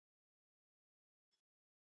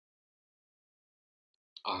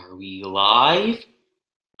Are we live?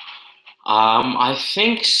 I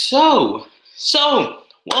think so.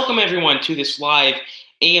 Welcome everyone to this live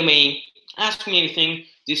AMA Ask Me Anything.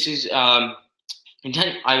 This is I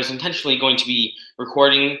was intentionally going to be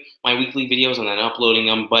recording my weekly videos and then uploading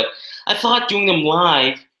them, but I thought doing them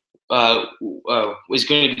live was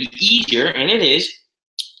going to be easier, and it is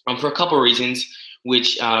for a couple of reasons,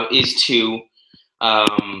 which is to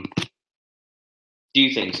um,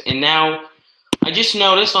 do things. And now I just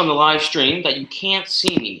noticed on the live stream that you can't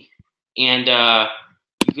see me, and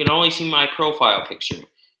you can only see my profile picture.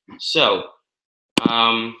 So,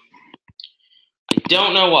 I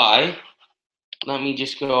don't know why. Let me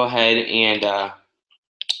just go ahead and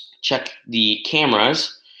check the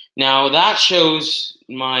cameras. Now that shows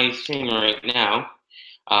my thing right now.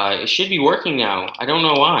 It should be working now. I don't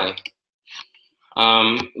know why.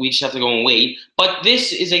 We just have to go and wait. But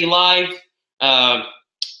this is a live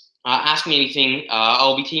Ask Me Anything.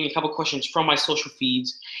 I'll be taking a couple questions from my social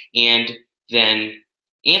feeds and then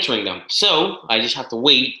answering them. So I just have to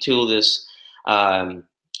wait till this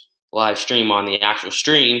live stream on the actual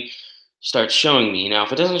stream starts showing me. Now,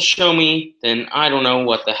 if it doesn't show me, then I don't know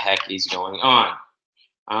what the heck is going on.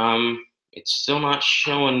 It's still not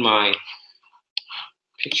showing my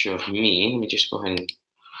picture of me. Let me just go ahead and...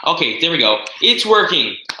 Okay, there we go. It's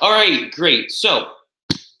working. All right, great. So,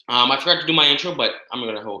 I forgot to do my intro, but I'm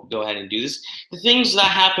going to go ahead and do this. The things that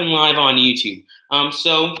happen live on YouTube.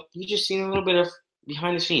 So you just seen a little bit of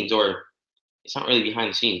behind the scenes, or it's not really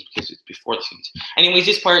behind the scenes because it's before the scenes. Anyways,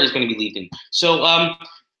 this part is going to be leaved in. So,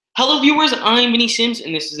 hello viewers, I'm Vinnie Sims,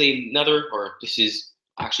 and this is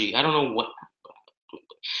actually, I don't know what.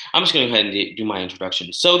 I'm just going to go ahead and do my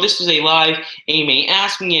introduction. So this is a live AMA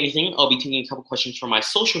Ask Me Anything. I'll be taking a couple questions from my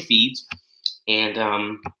social feeds and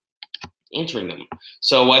answering them.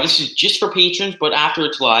 So this is just for patrons, but after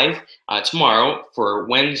it's live tomorrow for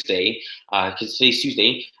Wednesday, because today's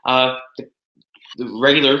Tuesday, the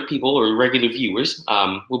regular people or regular viewers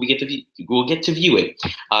will get to view it.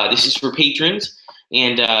 This is for patrons,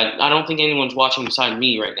 and I don't think anyone's watching beside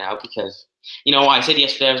me right now because I said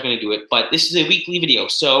yesterday I was going to do it, but this is a weekly video.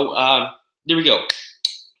 So there we go.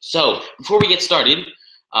 So before we get started,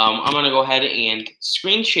 I'm going to go ahead and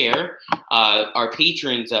screen share our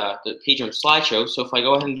patrons, the patron slideshow. So if I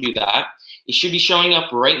go ahead and do that, it should be showing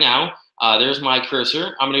up right now. There's my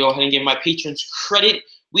cursor. I'm going to go ahead and give my patrons credit.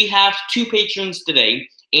 We have 2 patrons today,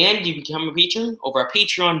 and you can become a patron over at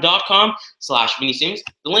patreon.com/Vinnie Sims.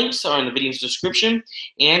 The links are in the video's description,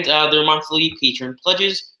 and they're monthly patron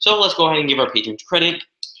pledges. So let's go ahead and give our patrons credit.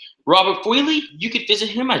 Robert Foyley, you could visit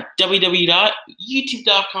him at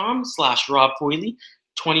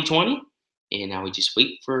www.youtube.com/RobFoyley2020. And now we just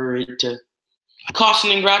wait for it to cost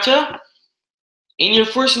an ingrata. And your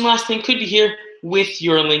first and last name could be here with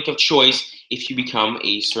your link of choice if you become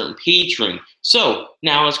a certain patron. So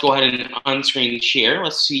now let's go ahead and on-screen share.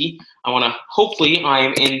 Let's see. Hopefully I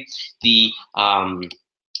am in the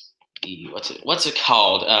what's it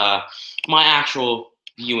called? My actual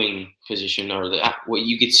viewing position, or what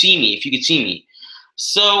you could see me, if you could see me.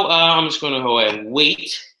 So I'm just going to go ahead and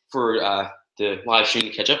wait for the live stream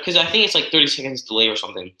to catch up, because I think it's like 30 seconds delay or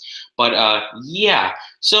something. But yeah,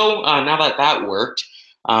 so now that that worked,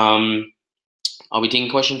 I'll be taking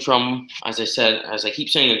questions from, as I keep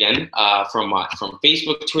saying again, from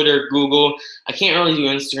Facebook, Twitter, Google. I can't really do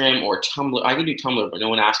Instagram or Tumblr. I can do Tumblr, but no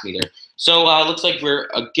one asked me there. So looks like we're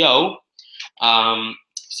a go.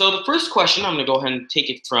 So the first question, I'm going to go ahead and take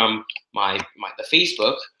it from my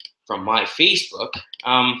Facebook. The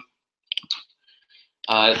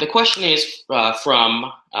question is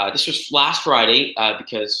from this was last Friday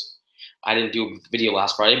because I didn't do a video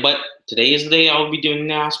last Friday, but today is the day I'll be doing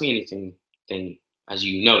the Ask Me Anything thing, as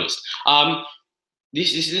you noticed.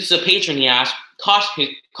 This is a patron. He asked, cost and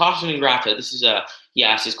ingrata. He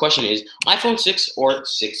asked, his question is iPhone 6 or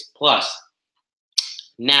 6 Plus.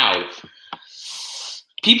 Now,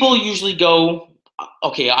 people usually go,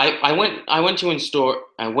 okay, I went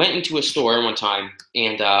into a store one time,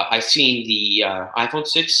 and I seen the iPhone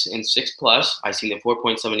 6 and 6 Plus. I seen the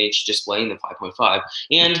 4.7-inch display and the 5.5,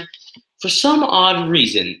 and for some odd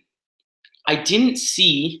reason, I didn't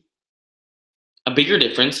see a bigger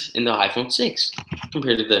difference in the iPhone 6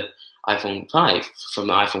 compared to the iPhone 5, from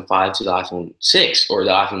the iPhone 5 to the iPhone 6, or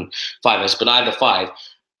the iPhone 5s, but I have the 5.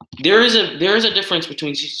 There is a difference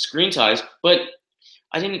between screen size, but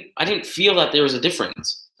I didn't feel that there was a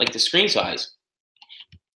difference, like the screen size.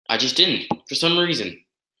 I just didn't, for some reason.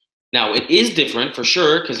 Now, it is different for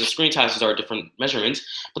sure, because the screen sizes are different measurements,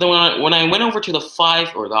 but then when I went over to the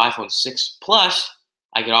 5 or the iPhone 6 Plus,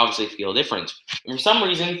 I could obviously feel a difference. And for some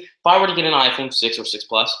reason, if I were to get an iPhone 6 or 6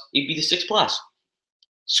 Plus, it'd be the 6 Plus.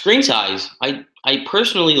 Screen size. I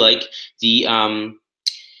personally like the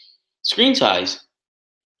screen size,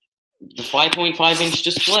 the 5.5-inch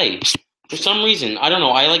display. For some reason, I don't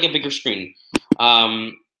know. I like a bigger screen.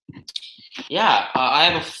 Um, yeah, I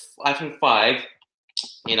have a iPhone 5,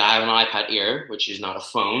 and I have an iPad Air, which is not a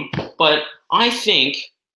phone. But I think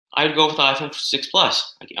I would go with the iPhone 6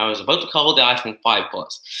 Plus. I was about to call it the iPhone 5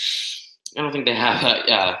 Plus. I don't think they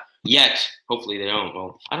have yet. Hopefully they don't.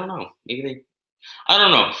 Well, I don't know. Maybe they. I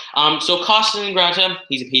don't know. So Costin Grata,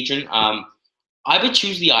 he's a patron. I would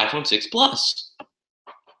choose the iPhone 6 Plus.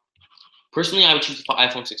 Personally, I would choose the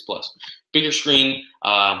iPhone 6 Plus. Bigger screen,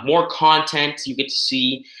 more content you get to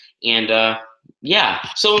see, and yeah.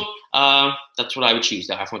 So that's what I would choose,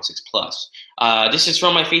 the iPhone 6 Plus. This is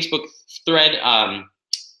from my Facebook thread.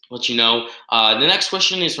 Let you know. The next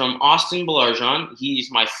question is from Austin Balarjan. He's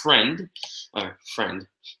my friend. Friend.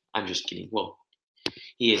 I'm just kidding. Well,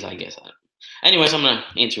 he is, I guess. Anyways, I'm gonna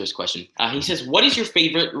answer his question. He says, "What is your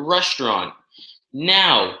favorite restaurant?"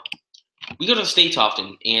 Now, we go to the States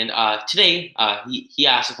often, and today he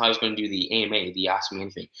asked if I was going to do the AMA, the Ask Me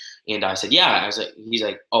Anything, and I said, yeah. I was like, he's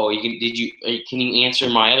like, oh, can you answer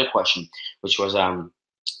my other question, which was,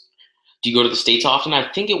 do you go to the States often?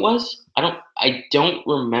 I think it was. I don't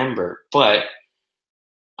remember, but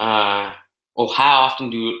oh, how often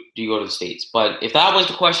do you go to the States? But if that was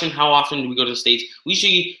the question, how often do we go to the States? We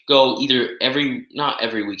usually go either not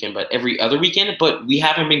every weekend, but every other weekend. But we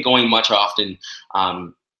haven't been going much often.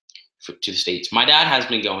 To the States. My dad has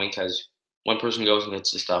been going because one person goes and gets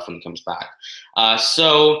the stuff and comes back.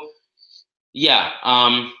 So yeah,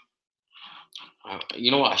 you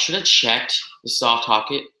know what? I should have checked. This is off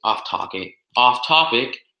topic,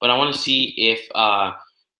 but I want to see if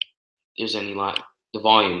there's any the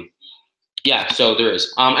volume. Yeah, so there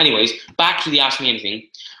is. Anyways, back to the Ask Me Anything.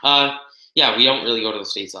 Yeah, we don't really go to the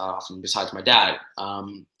States that often, besides my dad.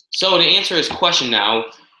 So to answer his question now,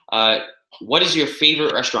 what is your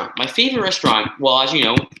favorite restaurant? My favorite restaurant, well, as you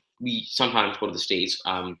know, we sometimes go to the States.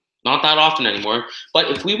 Not that often anymore. But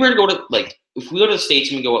if we were to go to if we go to the States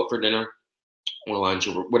and we go out for dinner or lunch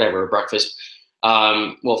or whatever, breakfast.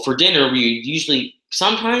 Well, for dinner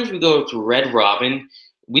sometimes we go to Red Robin.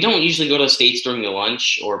 We don't usually go to the States during the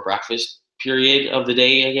lunch or breakfast period of the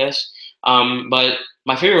day, I guess. But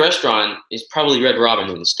my favorite restaurant is probably Red Robin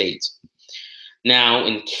in the States. Now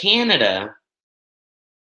in Canada,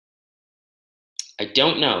 I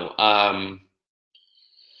don't know.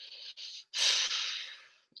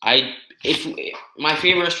 If my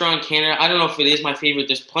favorite restaurant in Canada, I don't know if it is my favorite.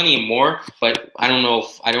 There's plenty more, but I don't know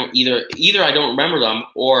if I don't either I don't remember them,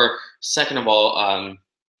 or second of all,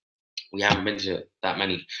 we haven't been to that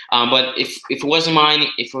many. But if it wasn't mine,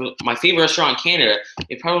 if it was my favorite restaurant in Canada,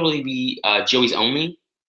 it'd probably be Joey's Only.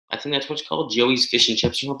 I think that's what it's called, Joey's Fish and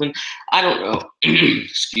Chips or something. I don't know.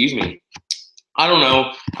 Excuse me. I don't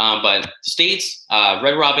know, but the States,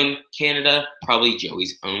 Red Robin, Canada, probably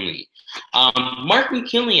Joey's Only. Mark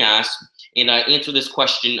McKinley asked, and I answered this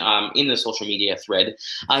question in the social media thread.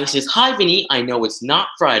 He says, "Hi, Vinny. I know it's not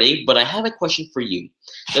Friday, but I have a question for you.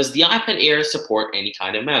 Does the iPad Air support any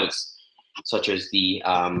kind of mouse, such as the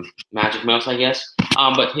Magic Mouse, I guess?"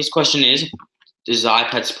 But his question is, does the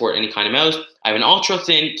iPad support any kind of mouse? I have an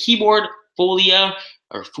ultra-thin keyboard, Folia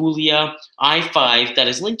i5 that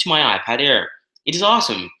is linked to my iPad Air. It is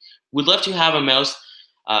awesome. Would love to have a mouse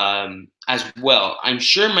as well. I'm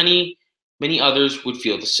sure many others would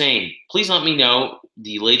feel the same. Please let me know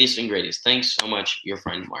the latest and greatest. Thanks so much, your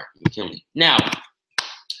friend Mark McKinley. Now,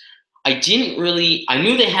 I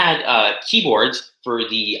knew they had keyboards for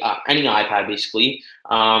the any iPad basically,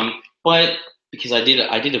 but because I did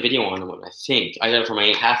a video on them, I think I got it from my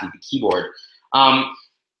Aunt Kathy, the keyboard. I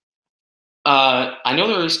know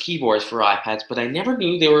there was keyboards for iPads, but I never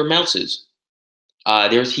knew there were mouses.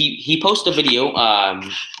 He posted a video.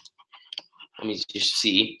 Let me just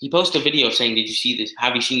see. He posted a video saying, "Did you see this?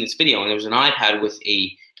 Have you seen this video?" And there was an iPad with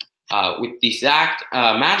the exact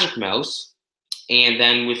Magic Mouse, and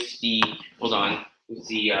then with the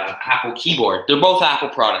Apple keyboard. They're both Apple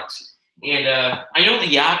products, and I know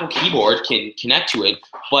the Apple keyboard can connect to it,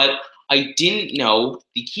 but I didn't know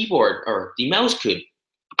the keyboard or the mouse could.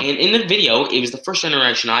 And in the video, it was the first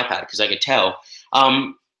generation iPad because I could tell.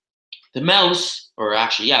 The mouse, or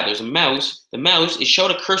actually, yeah, there's a mouse. The mouse, it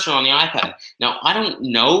showed a cursor on the iPad. Now, I don't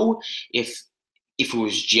know if it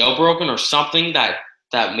was jailbroken or something that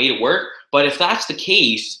made it work. But if that's the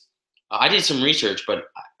case, I did some research. But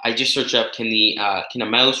I just searched up, can a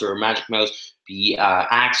mouse or a Magic Mouse be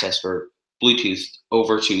accessed for Bluetooth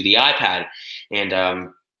over to the iPad? And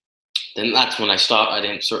then that's when I stopped. I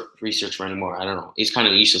didn't research for anymore. I don't know. It's kind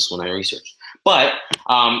of useless when I research. But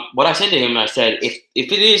what I said to him, I said, if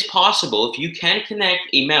it is possible, if you can connect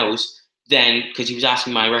a mouse, then because he was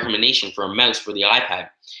asking my recommendation for a mouse for the iPad,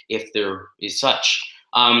 if there is such,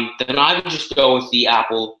 then I would just go with the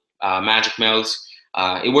Apple Magic Mouse.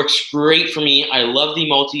 It works great for me. I love the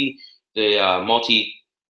multi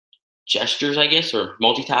gestures, I guess, or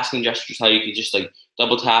multitasking gestures. How you can just like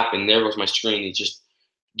double tap, and there goes my screen. It just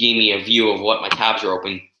gave me a view of what my tabs are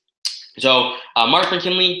open. So, Mark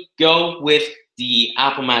McKinley, go with the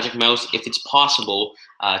Apple Magic Mouse if it's possible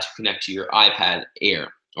to connect to your iPad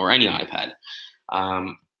Air or any iPad.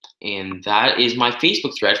 And that is my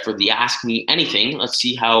Facebook thread for the Ask Me Anything. Let's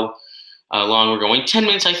see how long we're going. 10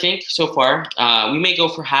 minutes, I think, so far. We may go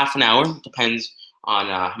for half an hour. Depends on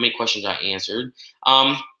how many questions I answered.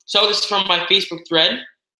 So this is from my Facebook thread.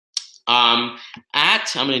 I'm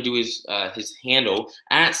gonna do his handle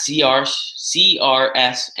at CRSMAGZ.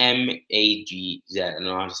 I don't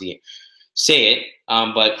know how to say it.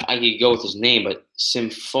 But I could go with his name. But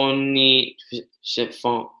Symphonion.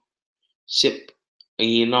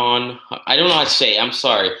 I don't know how to say it. I'm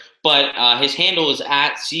sorry. But his handle is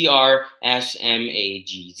at CRSMAGZ.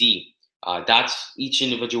 That's each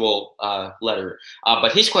individual letter.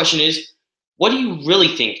 But his question is, what do you really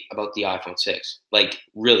think about the iPhone 6? Like,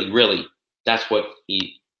 really, really. That's what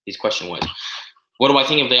his question was. What do I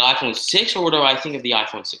think of the iPhone 6, or what do I think of the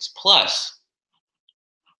iPhone 6 Plus?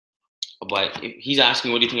 But he's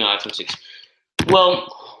asking, what do you think of iPhone 6?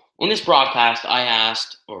 Well, in this broadcast, I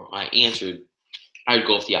answered, I'd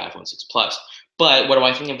go with the iPhone 6 Plus. But what do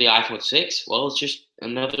I think of the iPhone 6? Well, it's just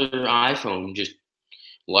another iPhone, just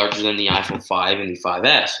larger than the iPhone 5 and the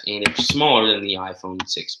 5S, and it's smaller than the iPhone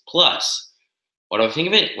 6 Plus. What do I think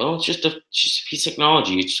of it? Well, it's just a piece of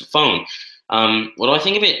technology. It's a phone. What do I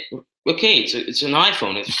think of it? Okay, it's an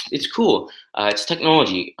iPhone. It's cool. It's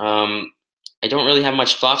technology. I don't really have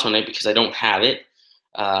much thoughts on it because I don't have it.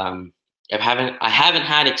 I haven't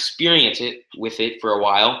had experience with it for a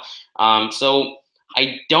while. So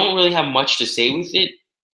I don't really have much to say with it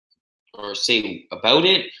or say about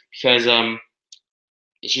it because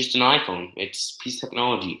it's just an iPhone. It's a piece of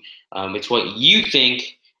technology. It's what you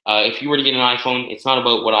think. If you were to get an iPhone, it's not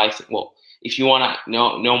about what I think. Well, if you want to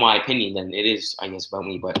know my opinion, then it is, I guess, about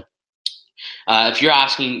me. But if you're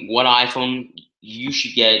asking what iPhone you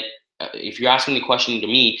should get, if you're asking the question to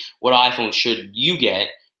me, what iPhone should you get,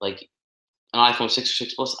 like an iPhone 6 or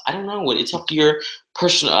 6 Plus, I don't know. It's up to your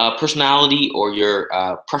personality or your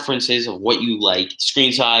preferences of what you like,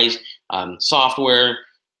 screen size, software,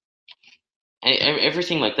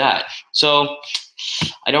 everything like that. So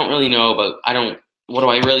I don't really know about. What do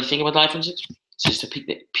I really think about the iPhone 6? It's just a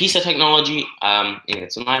piece of technology, and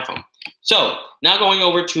it's an iPhone. So now going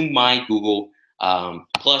over to my Google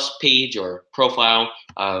Plus page or profile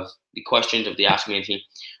of the questions of the Ask Me Anything.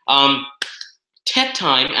 Tech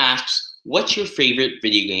Time asks, what's your favorite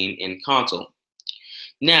video game and console?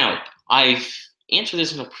 Now, I've answered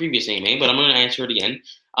this in a previous AMA, but I'm going to answer it again.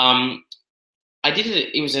 I did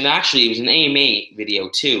it. It was an AMA video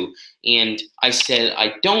too, and I said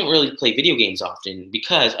I don't really play video games often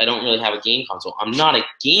because I don't really have a game console. I'm not a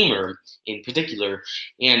gamer in particular,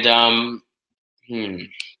 and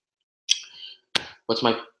what's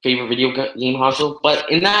my favorite video game console? But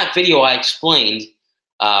in that video, I explained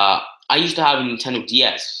I used to have a Nintendo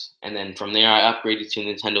DS, and then from there I upgraded to a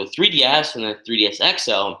Nintendo 3DS and then 3DS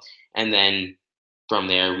XL, and then from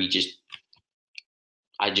there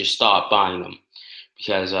I just stopped buying them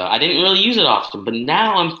because I didn't really use it often. But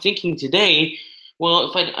now I'm thinking today,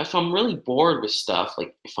 well, if I'm really bored with stuff,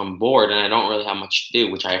 like if I'm bored and I don't really have much to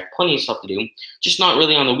do, which I have plenty of stuff to do, just not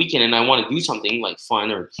really on the weekend, and I want to do something like fun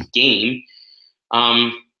or game,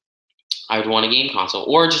 I would want a game console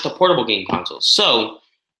or just a portable game console. So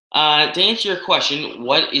to answer your question,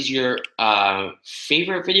 what is your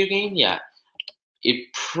favorite video game? Yeah,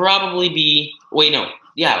 it'd probably be. Wait, no.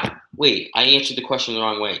 Yeah, wait. I answered the question the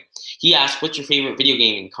wrong way. He asked, "What's your favorite video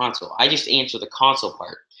game and console?" I just answered the console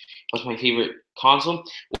part. What's my favorite console?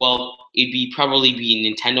 Well, probably be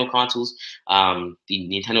Nintendo consoles. The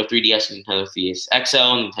Nintendo 3DS, Nintendo 3DS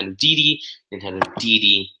XL, Nintendo DD, Nintendo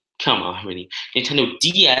DD. Come on, really. Nintendo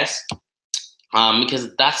DS.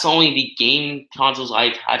 Because that's only the game consoles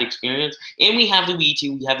I've had experience. And we have the Wii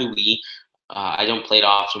too. We have the Wii. I don't play it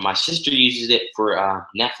often. My sister uses it for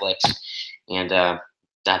Netflix, and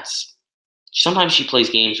that's sometimes she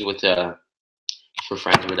plays games with for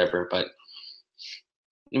friends or whatever. But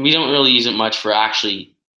we don't really use it much for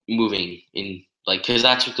actually moving in, like, because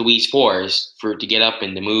that's what the Wii's for, is for to get up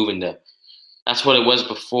and to move and to. That's what it was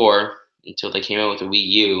before until they came out with the Wii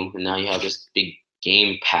U, and now you have this big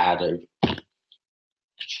game pad. I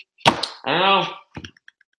don't know.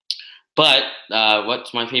 But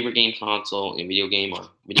what's my favorite game console and video game, or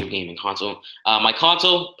video game and console? My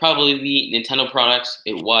console, probably the Nintendo products.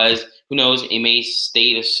 It was, who knows, it may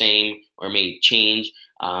stay the same or may change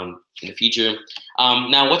in the future.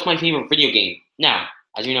 Now, what's my favorite video game? Now,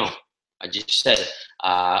 as you know, I just said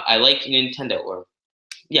I like Nintendo, or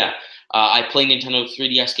yeah, I play Nintendo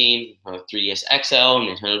 3DS games, 3DS XL,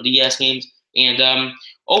 Nintendo DS games, and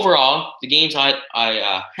overall, the games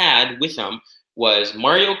I had with them was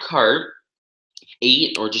Mario Kart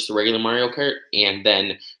 8, or just a regular Mario Kart, and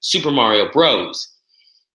then Super Mario Bros.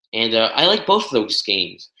 And I like both of those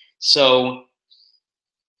games. So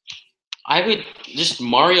I would just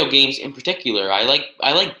Mario games in particular. I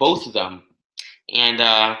like both of them, and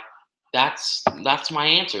that's my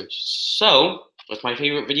answer. So what's my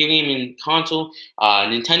favorite video game and console?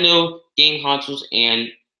 Nintendo game consoles and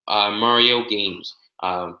Mario games.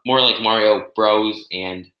 More like Mario Bros.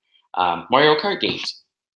 And Mario Kart games.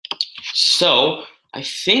 So I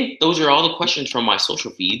think those are all the questions from my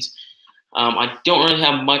social feeds. I don't really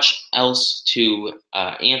have much else to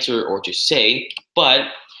answer or to say, but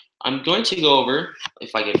I'm going to go over,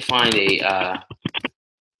 if I can find a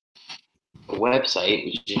website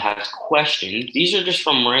which has questions. These are just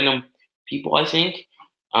from random people, I think.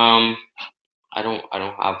 Um, I don't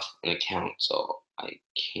have an account, so I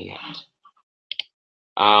can't.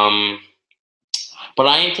 But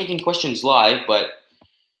I am taking questions live, but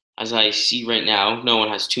as I see right now, no one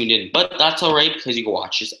has tuned in. But that's all right, because you can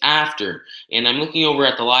watch this after. And I'm looking over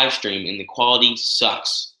at the live stream, and the quality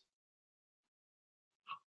sucks.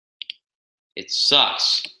 It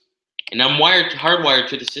sucks. And I'm hardwired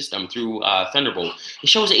to the system through Thunderbolt. It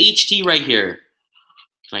shows HD right here.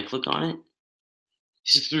 Can I click on it?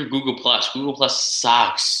 This is through Google Plus. Google Plus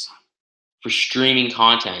sucks for streaming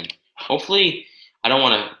content. Hopefully, I don't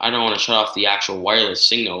want to shut off the actual wireless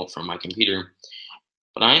signal from my computer.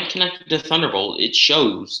 But I am connected to Thunderbolt. It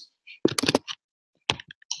shows.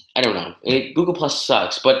 I don't know. Google Plus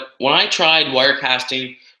sucks. But when I tried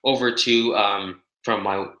wirecasting over to from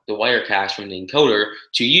the wirecast from the encoder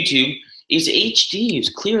to YouTube, it's HD. It's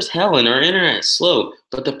clear as hell, and our internet is slow.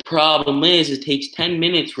 But the problem is, it takes 10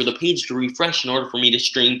 minutes for the page to refresh in order for me to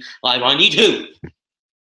stream live on YouTube.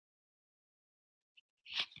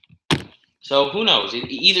 So who knows?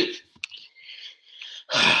 Either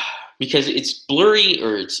because it's blurry,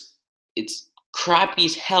 or it's crappy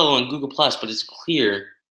as hell on Google Plus, but it's clear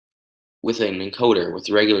with an encoder with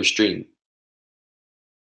a regular stream.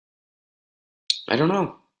 I don't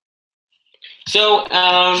know. So,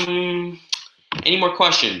 any more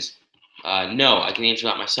questions? No, I can answer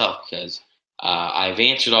that myself, because I've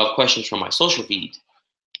answered all the questions from my social feed.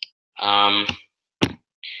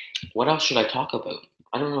 What else should I talk about?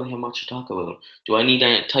 I don't really have much to talk about. Do I need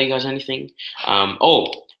to tell you guys anything?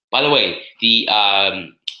 Oh, by the way, the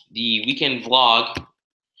weekend vlog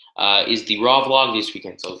is the raw vlog this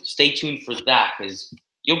weekend, so stay tuned for that, because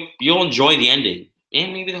you'll enjoy the ending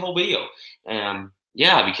and maybe the whole video.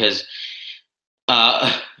 Yeah, because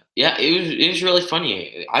yeah, it was really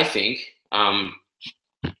funny, I think. I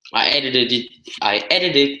edited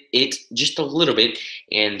it just a little bit,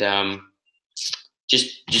 and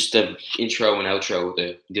just the intro and outro,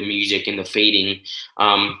 the music and the fading.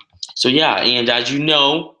 So yeah, and as you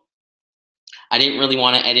know, I didn't really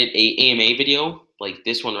want to edit a AMA video like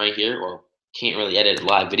this one right here, or can't really edit a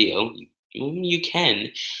live video. You can,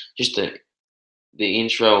 just the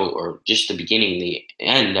intro, or just the beginning, the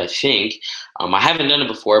end, I think. I haven't done it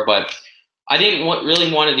before, but I didn't really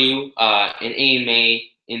want to do an AMA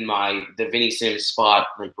in the Vinnie Sims spot,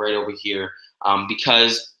 like right over here,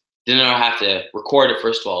 because then I have to record it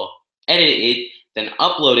first of all, edit it, then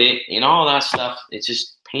upload it, and all that stuff. It's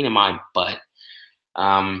just a pain in my butt.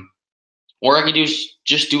 Or I could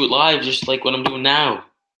just do it live, just like what I'm doing now.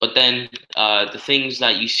 But then the things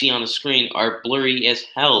that you see on the screen are blurry as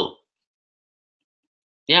hell.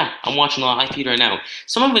 Yeah, I'm watching a live feed right now.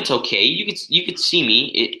 Some of it's okay. You could see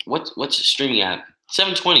me. What's it streaming at?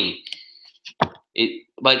 720.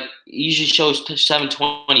 But it usually shows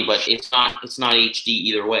 720, but it's not HD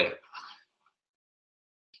either way.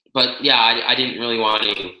 But yeah, I didn't really want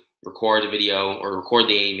to record a video or record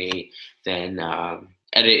the AMA, then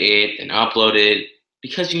edit it, then upload it,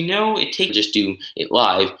 because it takes just do it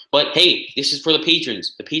live. But hey, this is for the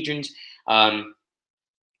patrons. The patrons,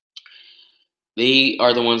 they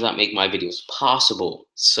are the ones that make my videos possible.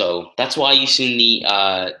 So that's why you seen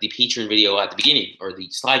the patron video at the beginning, or the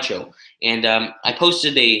slideshow. And I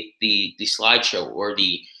posted the slideshow, or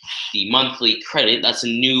the monthly credit. That's a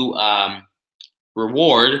new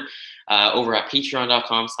reward over at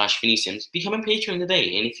patreon.com/VinnieSims. Become a patron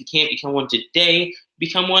today. And if you can't become one today,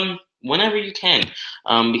 become one whenever you can,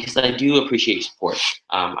 because I do appreciate support.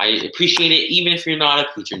 I appreciate it even if you're not a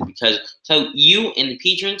patron, because without you and the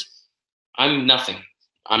patrons, I'm nothing.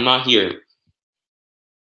 I'm not here.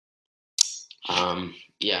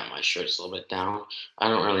 Yeah, my shirt's a little bit down. I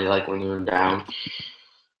don't really like when they're down.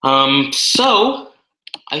 So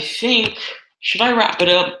I think, should I wrap it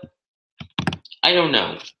up? I don't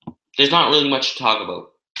know. There's not really much to talk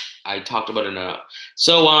about. I talked about it enough.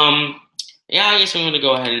 So, yeah, I guess I'm gonna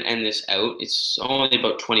go ahead and end this out. It's only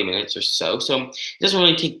about 20 minutes or so, so it doesn't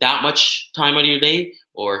really take that much time out of your day,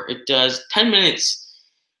 or it does. 10 minutes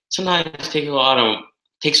sometimes takes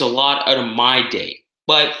a lot out of my day.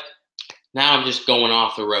 But now I'm just going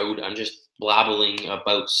off the road. I'm just blabbling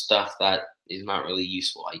about stuff that is not really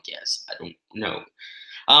useful, I guess. I don't know.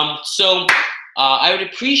 So I would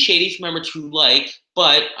appreciate if you remember to like,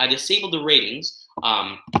 but I disabled the ratings.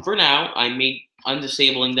 For now, I may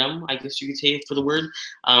undisabling them, I guess you could say for the word.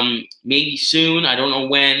 Maybe soon, I don't know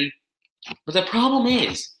when. But the problem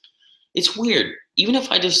is, it's weird. Even if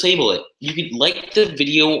I disable it, you could like the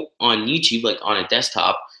video on YouTube, like on a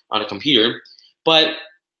desktop, on a computer, but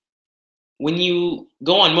when you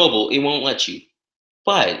go on mobile, it won't let you.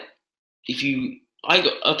 But if you I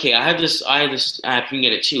have this app, you can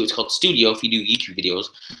get it too. It's called Studio if you do YouTube videos.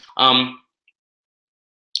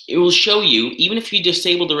 It will show you, even if you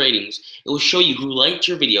disable the ratings, it will show you who liked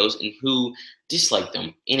your videos and who disliked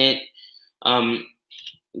them. In it,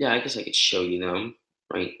 yeah, I guess I could show you them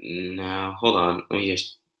right now. Hold on, let me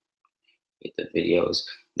just get the videos.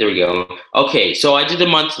 There we go. Okay, so I did a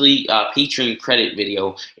monthly Patreon credit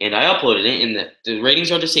video, and I uploaded it, and the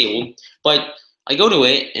ratings are disabled, but I go to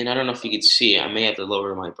it, and I don't know if you can see it. I may have to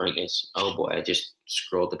lower my brightness. Oh boy, I just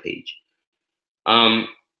scrolled the page.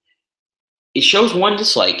 It shows one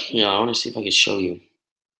dislike. Yeah, I want to see if I can show you.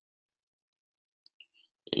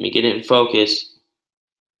 Let me get it in focus.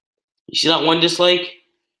 You see that one dislike?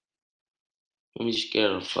 Let me just get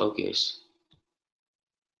it in focus.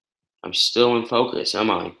 I'm still in focus, am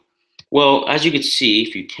I? Well, as you can see,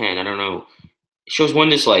 if you can, I don't know. It shows one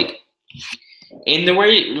dislike. And the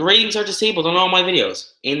ratings are disabled on all my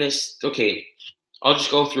videos. And this, okay, I'll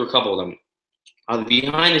just go through a couple of them. The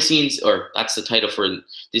behind the scenes, or that's the title for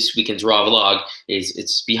this weekend's Raw vlog,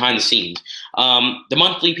 it's behind the scenes. The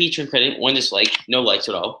monthly patron credit, one dislike, no likes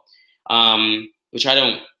at all. Which I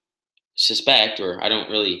don't suspect, or I don't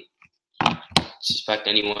really suspect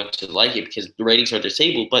anyone to like it because the ratings are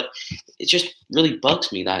disabled, but it just really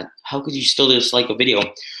bugs me that how could you still dislike a video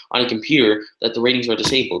on a computer that the ratings are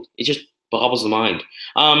disabled? It just boggles the mind.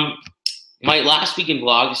 My last weekend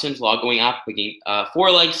vlog, the Sims vlog, going up again,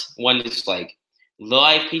 4 likes, 1 dislike.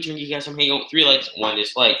 Live patron, you guys, I'm hanging out, 3 likes, 1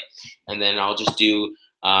 dislike. And then I'll just do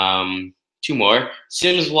 2 more.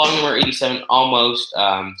 Sims vlog number 87, almost,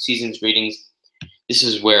 seasons ratings. This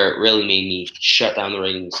is where it really made me shut down the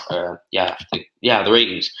ratings. The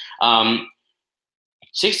ratings.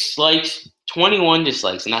 6 likes, 21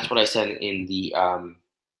 dislikes, and that's what I said in the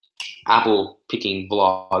apple picking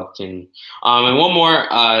vlog. And one more,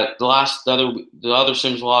 the other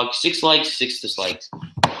Sims vlog, 6 likes, 6 dislikes.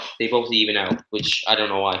 They both even out, which I don't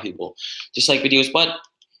know why people dislike videos, but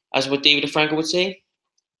as what David DeFranco would say,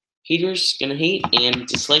 haters gonna hate and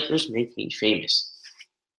dislikers make me famous.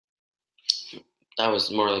 That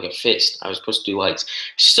was more like a fist. I was supposed to do likes.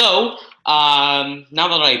 So, now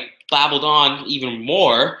that I babbled on even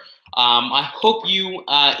more, I hope you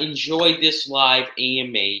enjoyed this live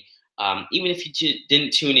AMA. Even if you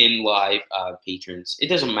didn't tune in live, patrons, it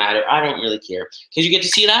doesn't matter. I don't really care because you get to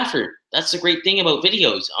see it after. That's the great thing about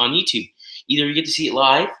videos on YouTube. Either you get to see it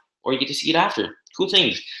live or you get to see it after. Cool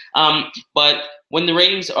things. But when the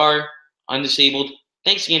ratings are undisabled,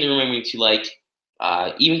 thanks again for remembering to like.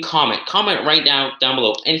 Even comment right now down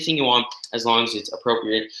below anything you want as long as it's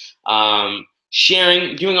appropriate.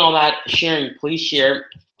 Sharing, doing all that, sharing, please share.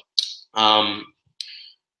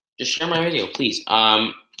 Just share my video, please.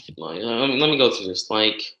 Let me go through this.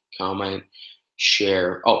 Like, comment,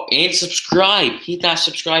 share. Oh, and subscribe. Hit that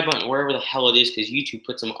subscribe button wherever the hell it is, because YouTube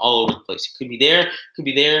puts them all over the place. It could be there, could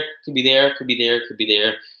be there, could be there, could be there, could be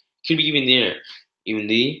there, could be even there,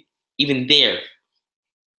 even there.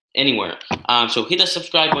 Anywhere. So hit the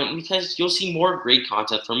subscribe button because you'll see more great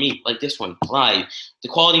content from me, like this one, live. The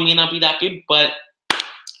quality may not be that good, but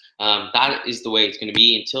that is the way it's going to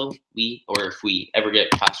be until if we ever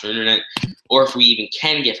get faster internet, or if we even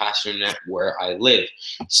can get faster internet where I live.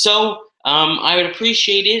 So I would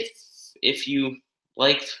appreciate it if you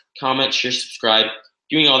liked, comment, share, subscribe,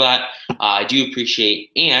 doing all that. I do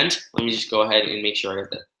appreciate. And let me just go ahead and make sure I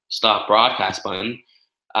got the stop broadcast button.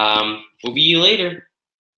 We'll be you later.